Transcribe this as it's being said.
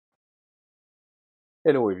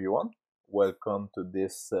Hello everyone, welcome to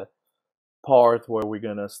this part where we're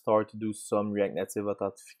gonna start to do some React Native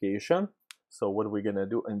authentication. So what we're gonna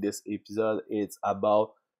do in this episode is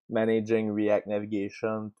about managing React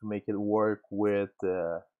navigation to make it work with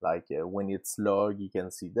when it's logged you can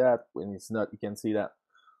see that, when it's not you can see that.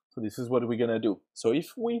 So this is what we're gonna do. So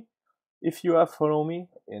if you have followed me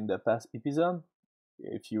in the past episode,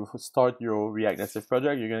 if you start your React Native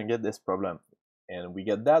project, you're gonna get this problem. And we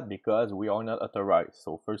get that because we are not authorized.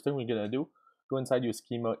 So first thing we're gonna do, go inside your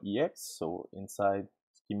schema ex. So inside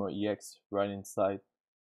schema ex, right inside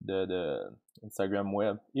the Instagram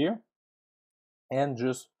web here, and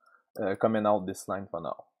just comment out this line for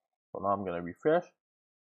now. So now I'm gonna refresh,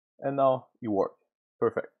 and now it worked.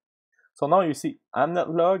 Perfect. So now you see I'm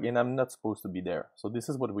not logged and I'm not supposed to be there. So this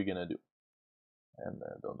is what we're gonna do. And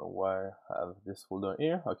I don't know why I have this folder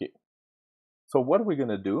here. Okay. So what we're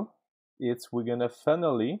gonna do is we're gonna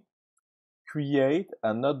finally create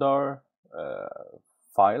another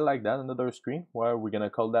file like that, another screen where we're gonna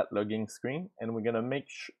call that logging screen, and we're gonna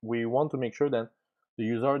we want to make sure that the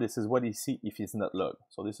user, this is what he see if he's not logged.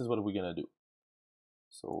 So this is what we're gonna do.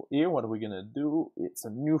 So here what we're gonna do, it's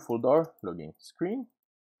a new folder, logging screen.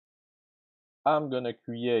 I'm gonna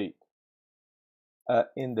create a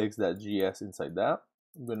index.js inside that.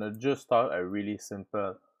 I'm gonna just start a really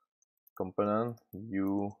simple component,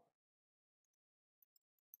 view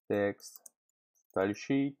text style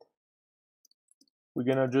sheet. We're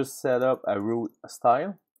gonna just set up a root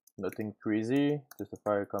style, nothing crazy, just a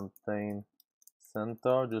file contain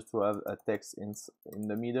center, just to have a text in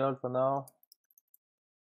the middle for now.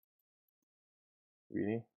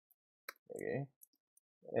 Really? Okay.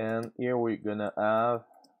 And here we're gonna have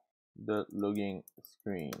the logging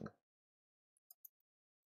screen.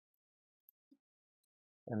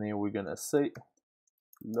 And here we're gonna say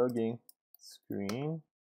logging screen.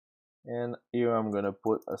 And here I'm gonna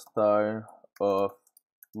put a style of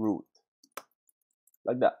root.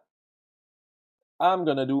 Like that. I'm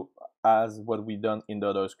gonna do as what we done in the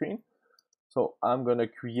other screen. So I'm gonna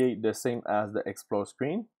create the same as the explore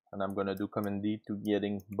screen, and I'm gonna do Command D to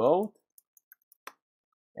getting both.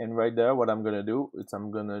 And right there, what I'm gonna do is I'm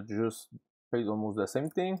gonna just paste almost the same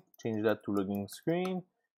thing, change that to logging screen,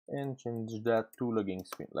 and change that to logging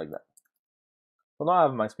screen like that. So now I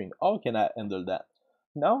have my screen. How can I handle that?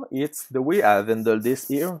 Now it's the way I've handled this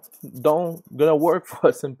here. Don't gonna work for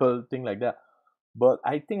a simple thing like that. But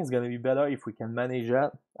I think it's gonna be better if we can manage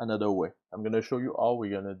that another way. I'm gonna show you how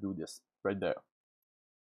we're gonna do this right there.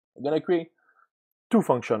 I'm gonna create two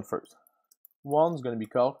functions first. One's gonna be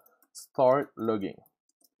called start logging.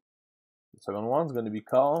 The second one's gonna be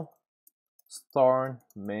called start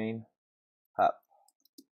main app.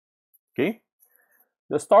 Okay?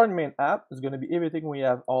 The start main app is gonna be everything we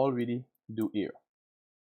have already do here.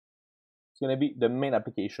 It's gonna be the main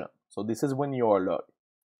application. So this is when you are logged.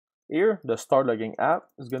 Here, the start logging app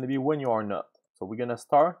is gonna be when you are not. So we're gonna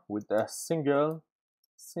start with a single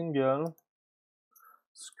screen,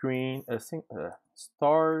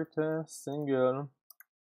 start a single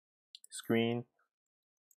screen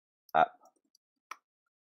app.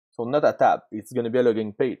 So not a tab, it's gonna be a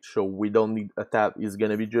logging page. So we don't need a tab, it's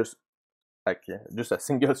gonna be just like just a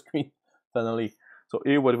single screen finally. So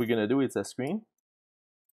here what we're gonna do is a screen.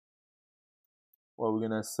 What we're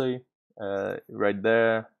gonna say right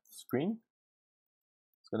there, screen.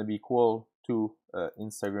 It's gonna be equal to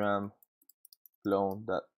Instagram clone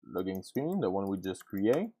that logging screen, the one we just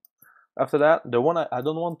create. After that, the one I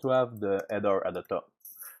don't want to have the header at the top.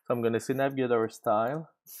 So I'm gonna say navigator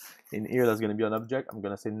style. In here, there's gonna be an object. I'm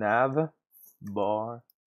gonna say nav bar.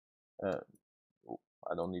 I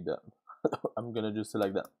don't need that. I'm gonna just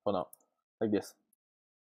select that for now, like this.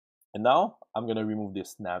 And now I'm gonna remove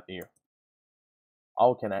this nav here.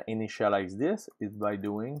 How can I initialize this? Is by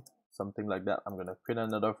doing something like that. I'm gonna create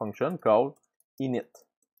another function called init.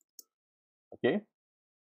 Okay.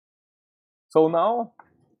 So now,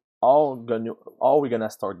 how we're gonna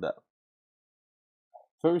start that?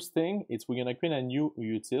 First thing is we're gonna create a new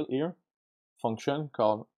util here function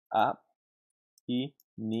called app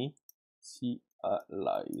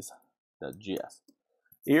initialize.js.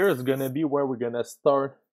 Here is gonna be where we're gonna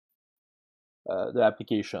start the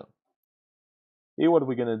application. Here what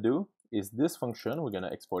we're gonna do is this function we're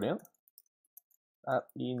gonna export in app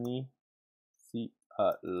initialize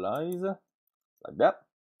like that.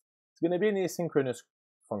 It's gonna be an asynchronous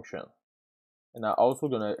function, and I'm also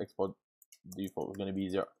gonna export default. It's gonna be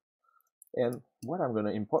easier. And what I'm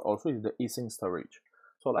gonna import also is the async storage.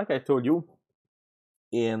 So like I told you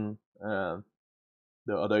in the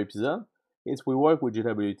other episode, is we work with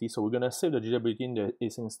GWT. So we're gonna save the GWT in the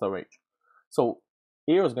async storage. So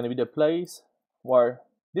here is gonna be the place where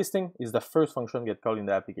this thing is the first function get called in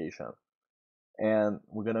the application. And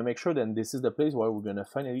we're gonna make sure that this is the place where we're gonna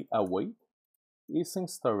finally await async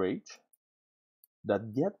storage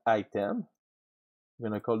that get item. We're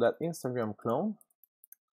gonna call that Instagram clone,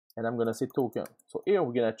 and I'm gonna say token. So here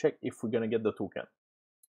we're gonna check if we're gonna get the token.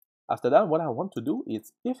 After that, what I want to do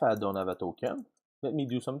is, if I don't have a token, let me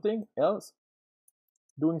do something else,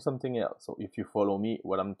 doing something else. So if you follow me,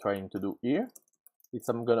 what I'm trying to do here, it's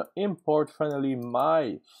I'm gonna import finally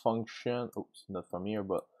my function, oops, not from here,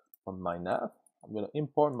 but from my nav. I'm gonna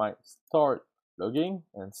import my start logging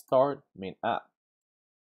and start main app.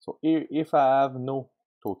 So here, if I have no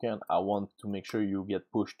token, I want to make sure you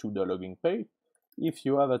get pushed to the logging page. If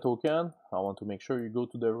you have a token, I want to make sure you go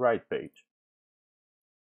to the right page.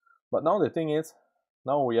 But now the thing is,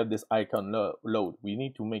 now we have this icon load. We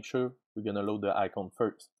need to make sure we're gonna load the icon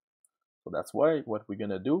first. So that's why what we're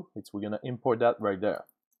gonna do is we're gonna import that right there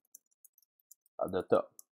at the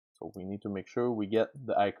top. So we need to make sure we get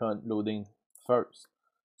the icon loading first.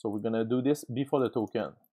 So we're gonna do this before the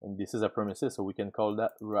token, and this is a premises, so we can call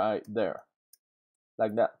that right there,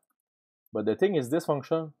 like that. But the thing is, this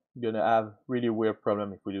function gonna have really weird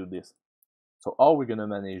problem if we do this. So how we're gonna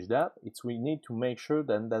manage that? It's we need to make sure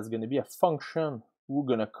that there's gonna be a function we're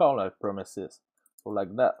gonna call a premises. So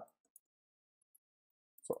like that.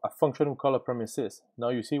 So a function we call a premises. Now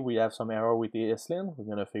you see we have some error with the ESLint. We're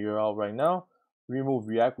gonna figure out right now. Remove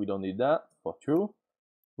React, we don't need that for true.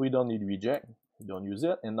 We don't need reject, we don't use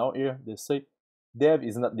it. And now here they say dev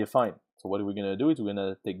is not defined. So what we're gonna do is we're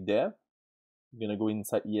gonna take dev, we're gonna go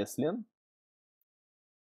inside ESLint,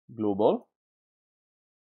 global,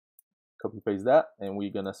 copy paste that, and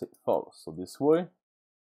we're gonna say false. So this way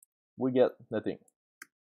we get nothing.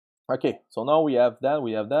 Okay, so now we have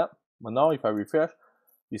that. But now if I refresh,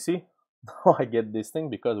 you see, now I get this thing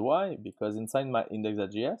because why? Because inside my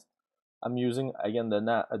index.js, I'm using again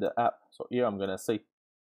the app. So here I'm gonna say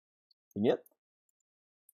init,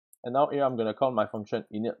 and now here I'm gonna call my function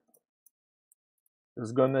init.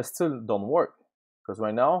 It's gonna still don't work because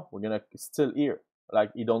right now we're gonna still here,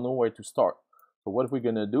 like you don't know where to start. So what we're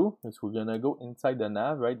gonna do is we're gonna go inside the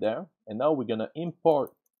nav right there, and now we're gonna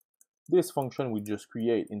import this function we just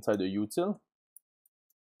create inside the util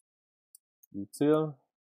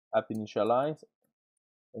app initialize,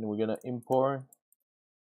 and we're gonna import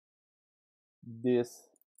this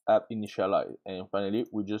app initialize, and finally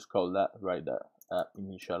we just call that right there, app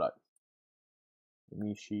initialize.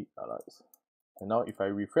 And now if I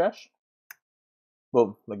refresh,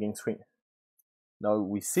 boom, login screen. Now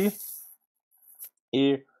we see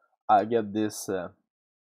here I get this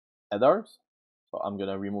headers. So I'm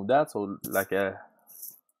gonna remove that. So like a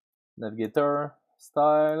navigator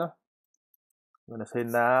style, I'm gonna say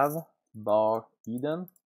nav bar hidden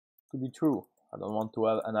to be true. I don't want to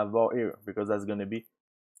have a nav bar here because that's gonna be,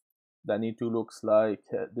 that need to looks like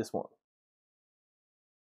this one.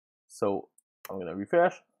 So I'm gonna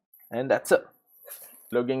refresh, and that's it,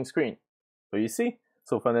 login screen. So you see,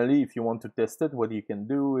 so finally if you want to test it, what you can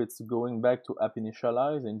do, it's going back to app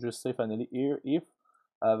initialize and just say finally here, if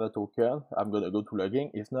I have a token, I'm gonna go to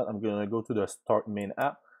login. If not, I'm gonna go to the start main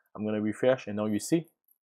app, I'm gonna refresh, and now you see,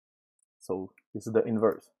 so this is the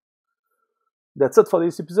inverse. That's it for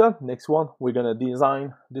this episode. Next one, we're gonna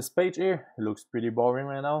design this page here. It looks pretty boring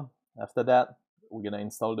right now. After that, we're gonna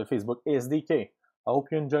install the Facebook SDK. I hope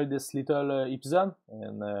you enjoyed this little episode,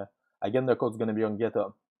 and again, the code's gonna be on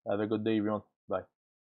GitHub. Have a good day, everyone. Bye.